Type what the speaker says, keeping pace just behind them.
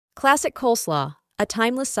Classic Coleslaw, a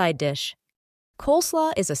timeless side dish.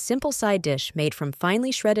 Coleslaw is a simple side dish made from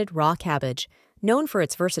finely shredded raw cabbage, known for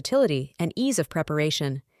its versatility and ease of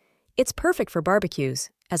preparation. It's perfect for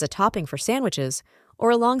barbecues, as a topping for sandwiches,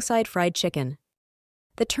 or alongside fried chicken.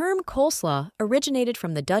 The term coleslaw originated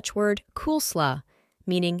from the Dutch word koolsla,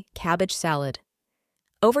 meaning cabbage salad.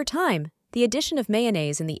 Over time, the addition of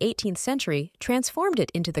mayonnaise in the 18th century transformed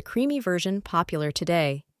it into the creamy version popular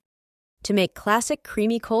today. To make classic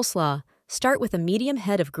creamy coleslaw, start with a medium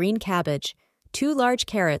head of green cabbage, 2 large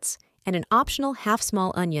carrots, and an optional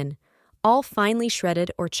half-small onion, all finely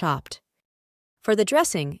shredded or chopped. For the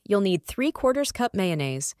dressing, you'll need 3/4 cup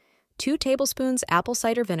mayonnaise, 2 tablespoons apple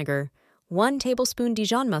cider vinegar, 1 tablespoon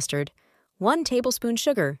Dijon mustard, 1 tablespoon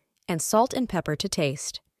sugar, and salt and pepper to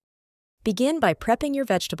taste. Begin by prepping your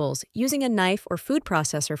vegetables using a knife or food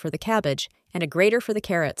processor for the cabbage and a grater for the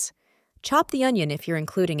carrots. Chop the onion if you're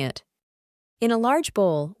including it. In a large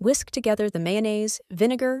bowl, whisk together the mayonnaise,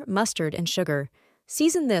 vinegar, mustard, and sugar.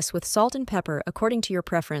 Season this with salt and pepper according to your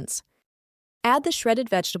preference. Add the shredded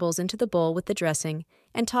vegetables into the bowl with the dressing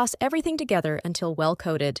and toss everything together until well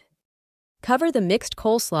coated. Cover the mixed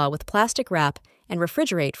coleslaw with plastic wrap and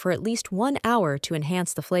refrigerate for at least 1 hour to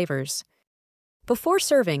enhance the flavors. Before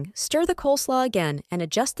serving, stir the coleslaw again and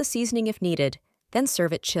adjust the seasoning if needed, then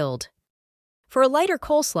serve it chilled. For a lighter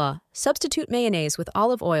coleslaw, substitute mayonnaise with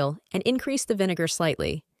olive oil and increase the vinegar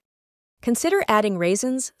slightly. Consider adding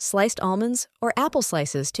raisins, sliced almonds, or apple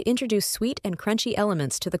slices to introduce sweet and crunchy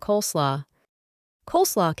elements to the coleslaw.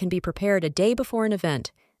 Coleslaw can be prepared a day before an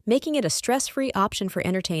event, making it a stress-free option for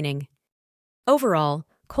entertaining. Overall,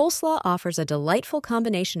 coleslaw offers a delightful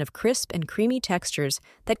combination of crisp and creamy textures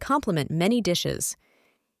that complement many dishes.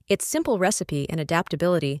 Its simple recipe and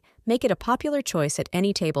adaptability make it a popular choice at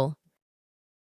any table.